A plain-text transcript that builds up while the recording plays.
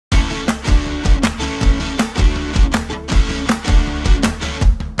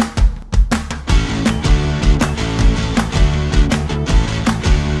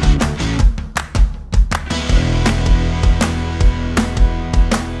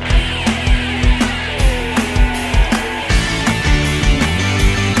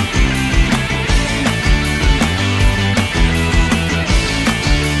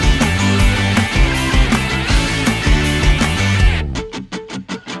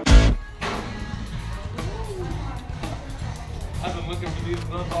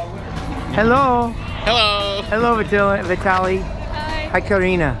Hello. Hello. Hello, Vitali. Hi. Hi,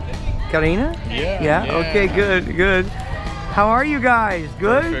 Karina. Karina? Yeah? Okay, good. How are you guys?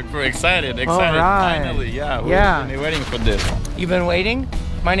 Good? We're excited. All right. Finally, yeah. Yeah. We've been waiting for this. You've been waiting?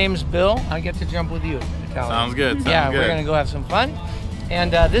 My name's Bill. I get to jump with you, Vitali. Sounds good. Yeah, we're gonna go have some fun.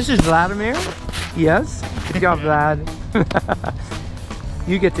 And this is Vladimir. Yes. Good job, Vlad.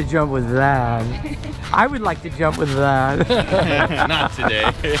 You get to jump with Vlad. I would like to jump with Vlad. Not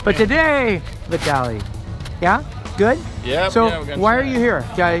today. But today, Vitali. Yeah? Good? Yeah. So yeah, why are you here?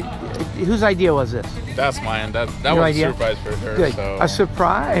 Whose idea was this? That's mine. That Your was idea? a surprise for her. Good. So. A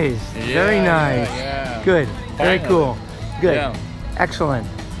surprise. Yeah, Very nice. Yeah. Good. Very Finally. cool. Good. Yeah. Excellent.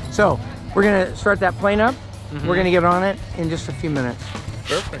 So we're gonna start that plane up. We're gonna get on it in just a few minutes.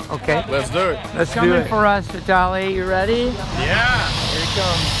 Perfect. Okay. Let's do it. Let's do it for us, Vitali. You ready? Yeah. Here it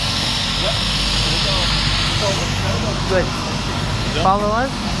comes. Good. Follow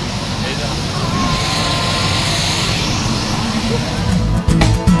us.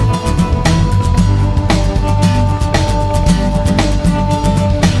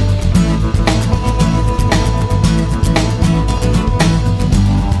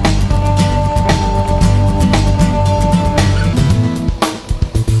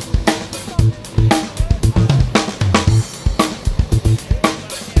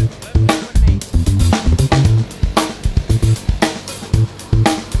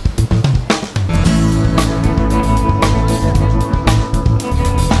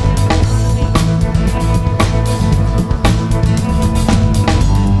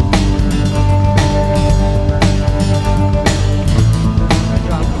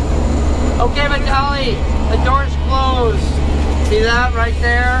 Okay, Vitali, the door's closed. See that right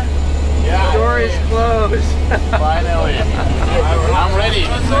there? Yeah. The door is closed. Finally. I'm ready.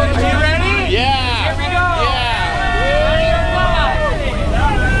 Are you ready? Yeah. Here we go. Yeah. Ready or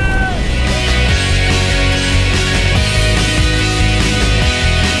not?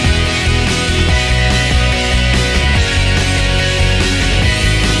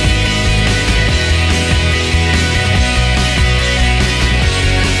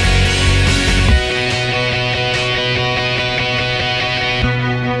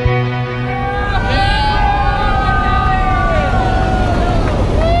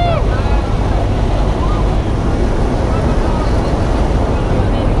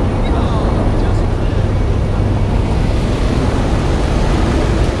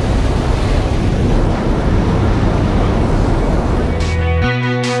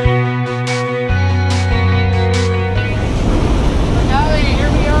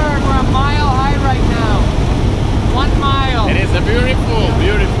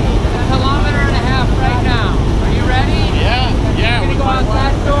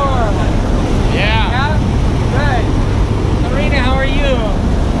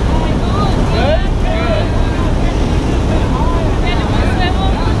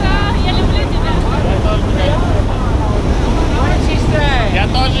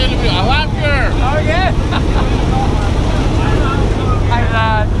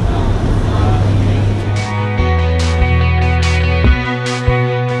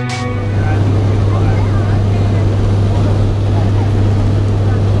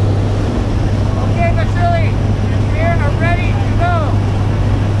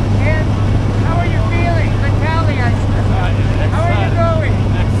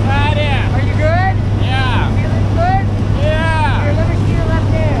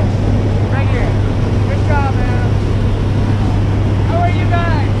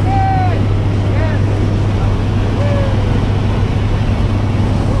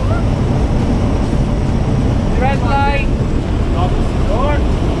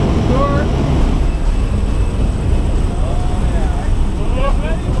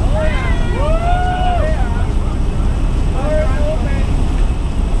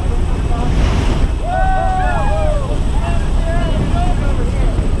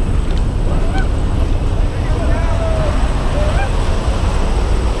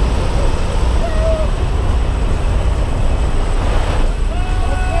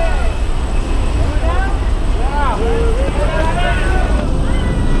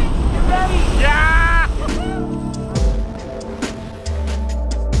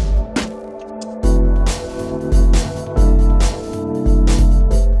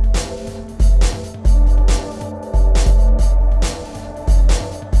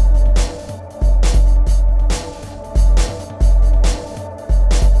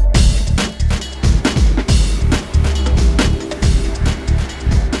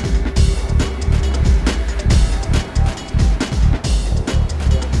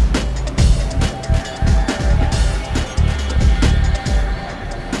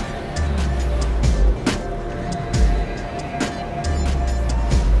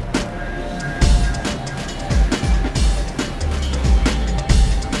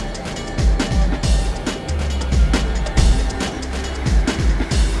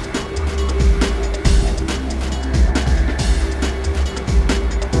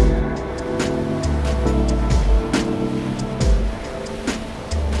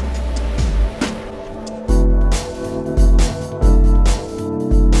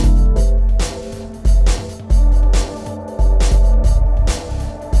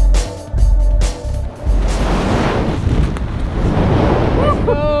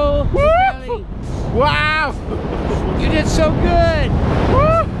 Wow! You did so good.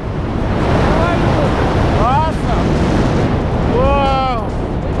 Woo! Wonderful. Awesome! Whoa!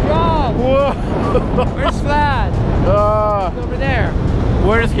 Good job. Whoa! Where's Vlad? He's over there.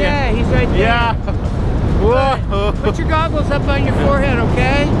 Where's he? Yeah, he's right there. Yeah! Whoa! Put your goggles up on your forehead,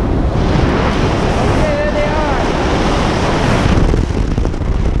 okay? Okay, there they are.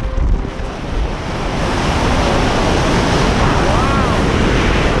 Wow.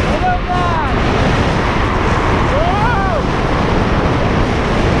 Hello, Vlad. Whoa.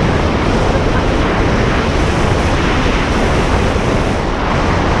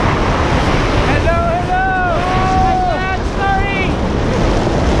 Hello, hello. Hi, Vlad. Sorry.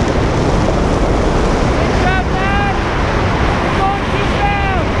 Good job, Vlad. You're going too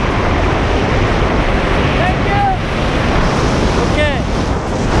fast. Thank you. Okay.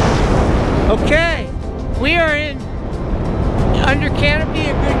 Okay. We are in under canopy,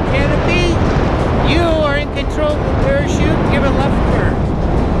 a good canopy. You are in control of the parachute. Give a left turn.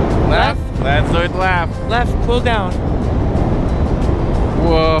 Left? Let's do it left. Left, pull down.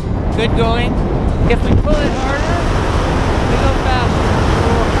 Whoa. Good going. If we pull it harder, we go faster.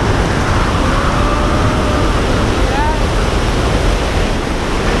 Yeah.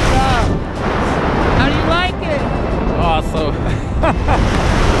 Good job. How do you like it? Awesome.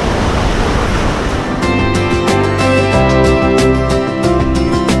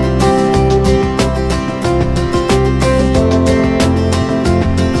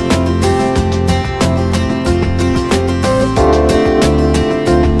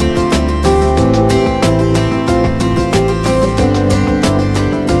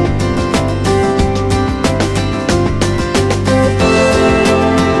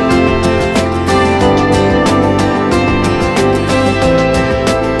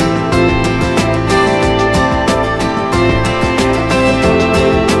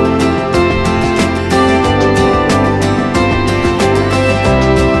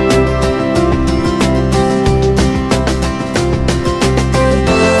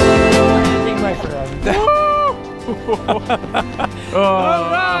 All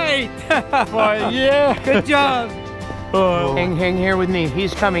right. Yeah. Good job. Oh. Hang here with me.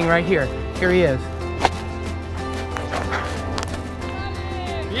 He's coming right here. Here he is.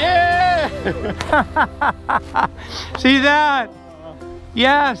 Yeah. See that?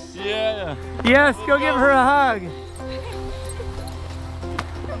 Yes. Yeah. Yes. Go give her a hug.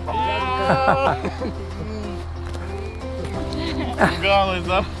 Пугалась,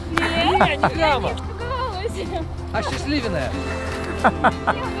 да? Ні, я не испугалась. А счастливенная. Мне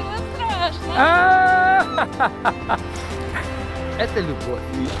было страшно. Это любовь.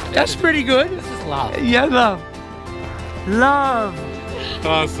 That's pretty good. This is love. Yeah, love. Love.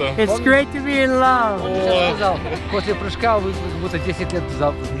 Awesome. It's great to be in love. Он сейчас сказал, после прыжка вы как будто 10 лет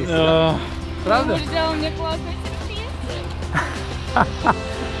вместе. Да? Правда? Муж сделал мне классный сюрприз.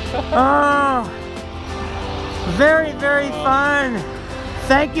 Oh, very, very fun.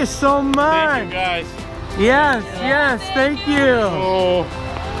 Thank you so Thank much. you, guys. Yes, yes, thank you. Oh.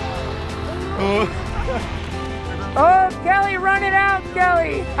 Oh. Oh, Kelly, run it out,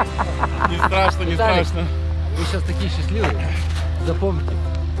 Kelly. Не страшно, не Виталий. страшно. Вы сейчас такие счастливые. Запомните,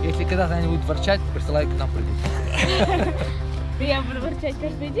 если когда-то они будут ворчать, присылай к нам прыгать. Я буду ворчать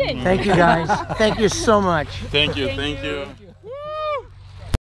каждый день. Thank you, guys. Thank you so much. Thank you, thank you.